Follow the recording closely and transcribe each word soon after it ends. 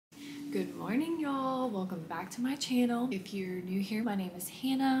Good morning, y'all. Welcome back to my channel. If you're new here, my name is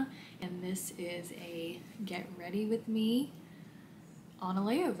Hannah, and this is a get ready with me on a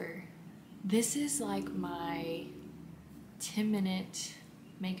layover. This is like my 10-minute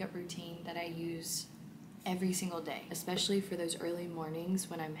makeup routine that I use every single day, especially for those early mornings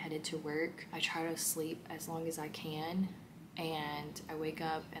when I'm headed to work. I try to sleep as long as I can, and I wake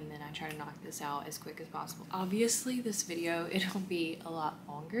up and then I try to knock this out as quick as possible. Obviously this video, it'll be a lot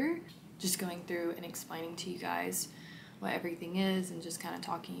longer, just going through and explaining to you guys what everything is and just kind of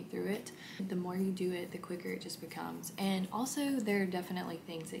talking you through it. The more you do it, the quicker it just becomes. And also there are definitely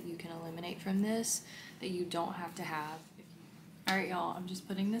things that you can eliminate from this that you don't have to have. Alright y'all, I'm just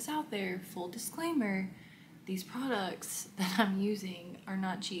putting this out there, full disclaimer, these products that I'm using are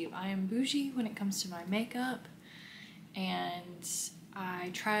not cheap. I am bougie when it comes to my makeup, and I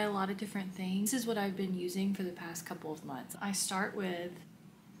try a lot of different things. This is what I've been using for the past couple of months. I start with,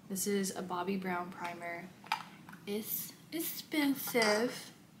 this is a Bobbi Brown primer. It's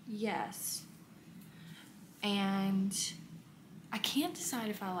expensive, yes, and I can't decide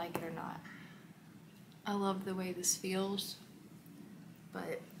if I like it or not. I love the way this feels,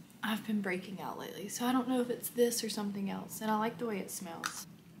 but I've been breaking out lately, so I don't know if it's this or something else, and I like the way it smells.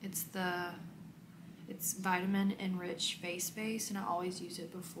 It's vitamin enriched face base, and I always use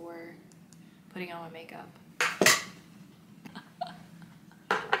it before putting on my makeup.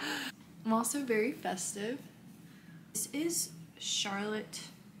 I'm also very festive. This is Charlotte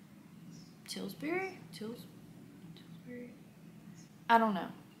Tilbury? Tilbury? I don't know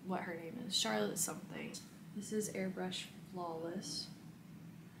what her name is. Charlotte something. This is Airbrush Flawless.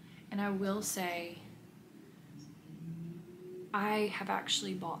 And I will say, I have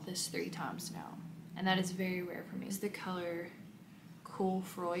actually bought this 3 times now, and that is very rare for me. This is the color Cool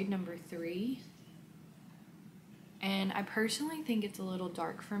Freud number 3. And I personally think it's a little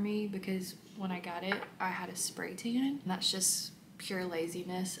dark for me because when I got it, I had a spray tan. And that's just pure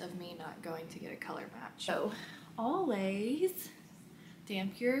laziness of me not going to get a color match. So always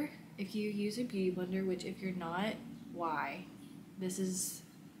damp your, if you use a beauty blender, which if you're not, why? This is,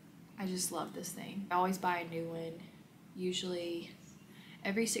 I just love this thing. I always buy a new one, usually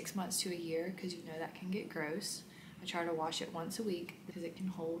every 6 months to a year, because you know that can get gross. I try to wash it once a week because it can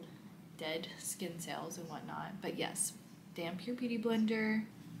hold dead skin cells and whatnot. But yes, damp your beauty blender.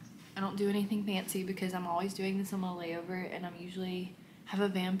 I don't do anything fancy because I'm always doing this on my layover, and I'm usually have a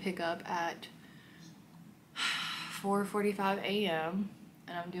van pickup at 4:45 a.m.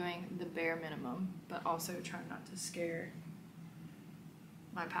 and I'm doing the bare minimum, but also trying not to scare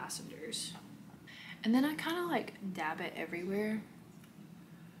my passengers. And then I kind of like dab it everywhere,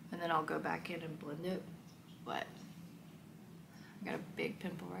 and then I'll go back in and blend it. But I got a big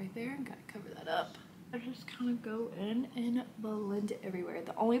pimple right there, gotta cover that up. I just kind of go in and blend it everywhere.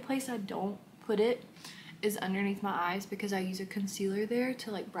 The only place I don't put it is underneath my eyes because I use a concealer there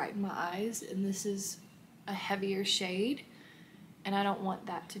to like brighten my eyes, and this is a heavier shade and I don't want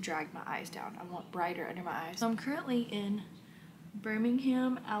that to drag my eyes down. I want brighter under my eyes. So I'm currently in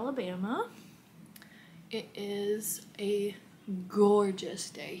Birmingham, Alabama. It is a gorgeous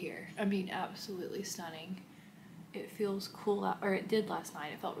day here. I mean, absolutely stunning. It feels cool out, or it did last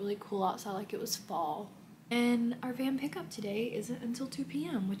night. It felt really cool outside, like it was fall. And our van pickup today isn't until 2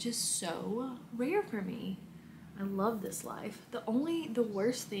 p.m., which is so rare for me. I love this life. The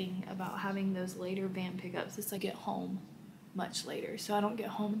worst thing about having those later van pickups is I get home much later. So I don't get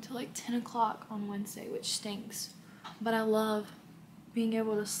home until like 10 o'clock on Wednesday, which stinks. But I love being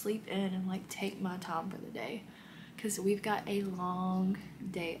able to sleep in and like take my time for the day, because we've got a long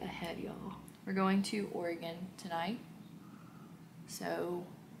day ahead, y'all. We're going to Oregon tonight, so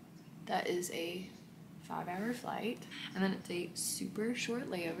that is a 5-hour flight, and then it's a super short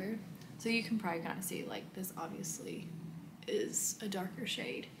layover. So you can probably kind of see, like, this obviously is a darker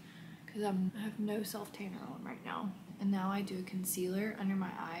shade because I have no self-tanner on right now. And now I do a concealer under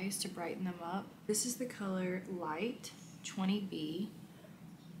my eyes to brighten them up. This is the color Light 20B.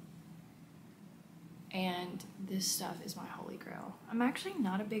 And this stuff is my holy grail. I'm actually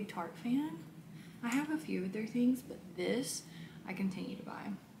not a big Tarte fan. I have a few of their things, but this I continue to buy.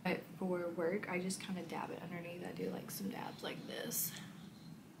 But for work, I just kind of dab it underneath. I do like some dabs like this.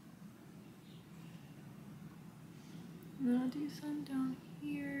 And then I'll do some down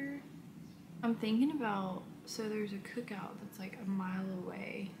here. I'm thinking about, so there's a cookout that's like a mile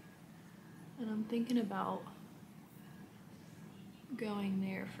away, and I'm thinking about going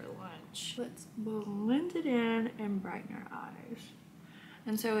there for lunch. Let's blend it in and brighten our eyes.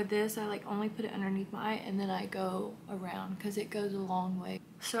 And so with this, I like only put it underneath my eye, and then I go around because it goes a long way.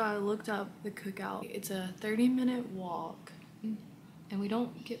 So I looked up the cookout. It's a 30-minute walk. and we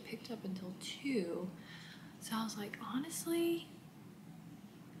don't get picked up until 2. So I was like, honestly,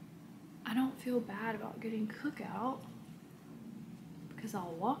 I don't feel bad about getting cookout because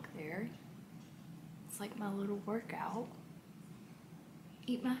I'll walk there. It's like my little workout.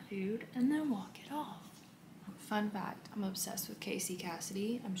 Eat my food and then walk it off. Fun fact, I'm obsessed with Casey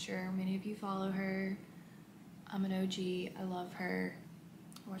Cassidy. I'm sure many of you follow her. I'm an OG. I love her.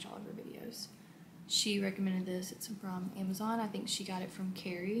 I watch all of her videos. She recommended this. It's from Amazon. I think she got it from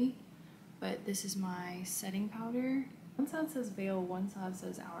Carrie. But this is my setting powder. One side says Veil, one side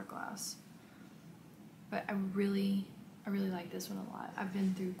says Hourglass. But I really like this one a lot. I've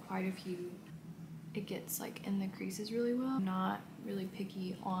been through quite a few. It gets like in the creases really well. I'm not really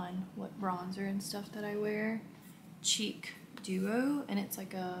picky on what bronzer and stuff that I wear. Cheek Duo, and it's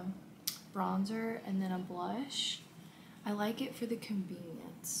like a bronzer and then a blush. I like it for the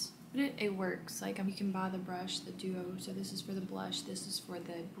convenience, but it works. Like you can buy the brush, the Duo, so this is for the blush, this is for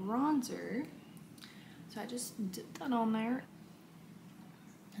the bronzer. So I just did that on there.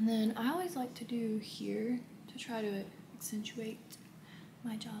 And then I always like to do here to try to accentuate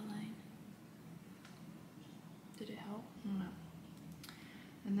my jawline. Did it help? I don't know.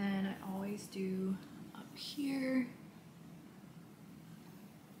 And then I always do up here.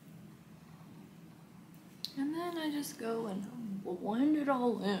 And then I just go and blend it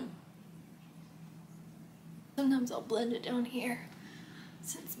all in. Sometimes I'll blend it down here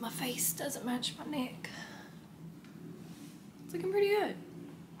since my face doesn't match my neck. It's looking pretty good.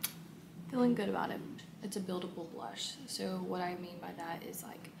 Feeling good about it. It's a buildable blush. So what I mean by that is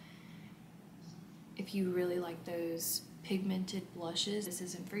like, if you really like those pigmented blushes, this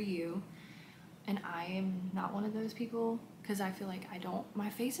isn't for you. And I am not one of those people because I feel like my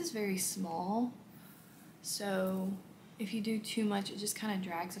face is very small. So if you do too much, it just kind of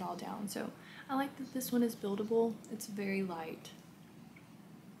drags it all down. So I like that this one is buildable. It's very light.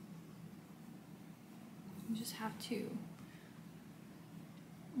 You just have to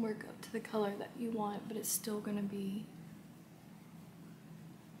work up to the color that you want, but it's still gonna be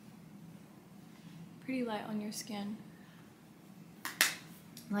pretty light on your skin.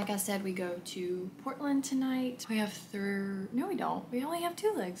 Like I said, we go to Portland tonight. We have no we don't. We only have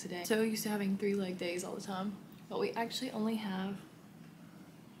 2 legs a day. So used to having 3 leg days all the time. But we actually only have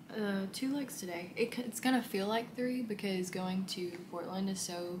 2 legs today. It's gonna feel like 3 because going to Portland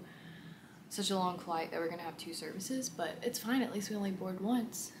is such a long flight that we're gonna have 2 services, but it's fine, at least we only board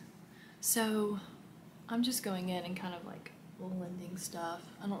once. So I'm just going in and kind of like blending stuff.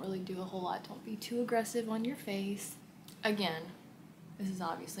 I don't really do a whole lot. Don't be too aggressive on your face. Again, this is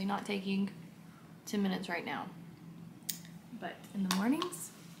obviously not taking 10 minutes right now, but in the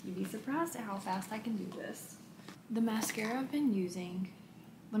mornings, you'd be surprised at how fast I can do this. The mascara I've been using,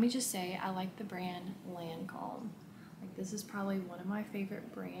 let me just say, I like the brand Lancome. Like, this is probably one of my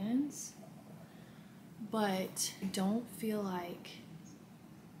favorite brands, but I don't feel like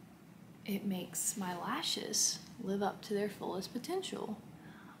it makes my lashes live up to their fullest potential.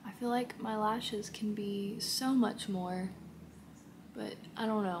 I feel like my lashes can be so much more, but I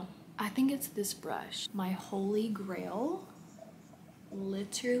don't know. I think it's this brush. My holy grail,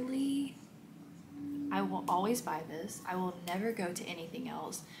 literally, I will always buy this. I will never go to anything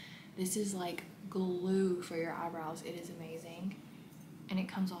else. This is like glue for your eyebrows. It is amazing. And it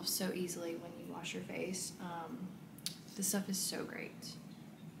comes off so easily when you wash your face. This stuff is so great.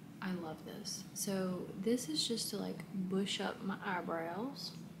 I love this. So this is just to like bush up my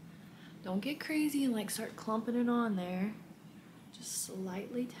eyebrows. Don't get crazy and like start clumping it on there. Just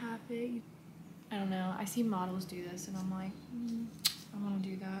slightly tap it. I don't know. I see models do this and I'm like, I want to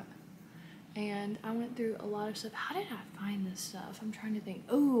do that. And I went through a lot of stuff. How did I find this stuff? I'm trying to think.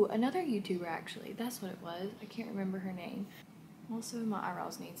 Oh, another YouTuber actually. That's what it was. I can't remember her name. Also, my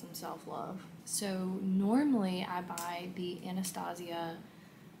eyebrows need some self-love. So normally I buy the Anastasia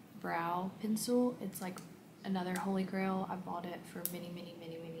brow pencil. It's like another holy grail. I bought it for many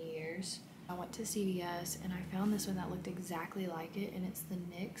years. I went to CVS and I found this one that looked exactly like it, and it's the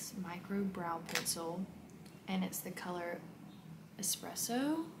NYX Micro Brow Pencil, and it's the color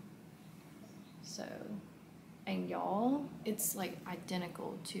Espresso. So, and y'all, it's like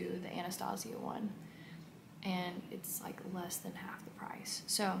identical to the Anastasia one, and it's like less than half the price.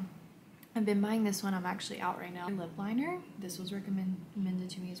 So I've been buying this one. I'm actually out right now. Lip liner. This was recommended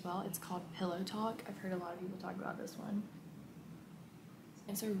to me as well. It's called Pillow Talk. I've heard a lot of people talk about this one.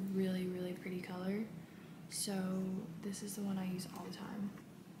 It's a really pretty color. So this is the one I use all the time.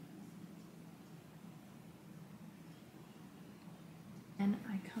 And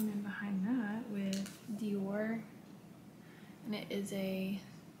I come in behind that with Dior, and it's a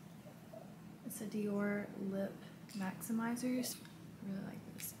Dior lip maximizer. I really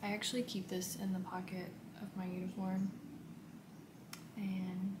like this. I actually keep this in the pocket of my uniform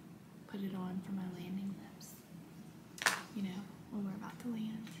and put it on for my landing lips, you know, when we're about to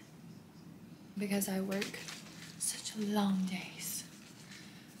land. Because I work such long days,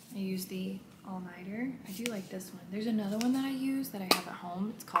 I use the all-nighter. I do like this one. There's another one that I use that I have at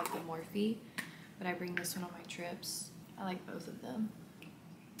home. It's called the Morphe, but I bring this one on my trips. I like both of them.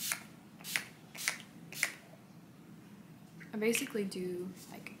 I basically do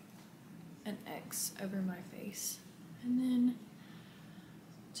like an X over my face and then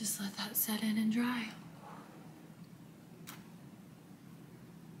just let that set in and dry.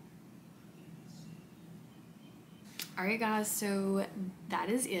 Alright guys, so that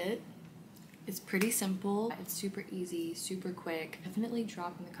is it. It's pretty simple. It's super easy, super quick. Definitely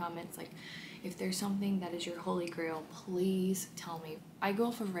drop in the comments like if there's something that is your holy grail, please tell me. I go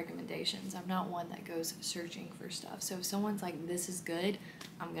off of recommendations. I'm not one that goes searching for stuff. So if someone's like, this is good,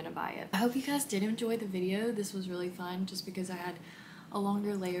 I'm gonna buy it. I hope you guys did enjoy the video. This was really fun just because I had a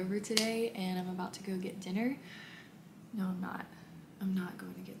longer layover today and I'm about to go get dinner. No, I'm not. I'm not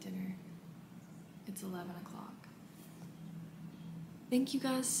going to get dinner. It's 11 o'clock. Thank you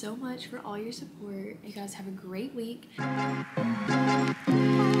guys so much for all your support. You guys have a great week.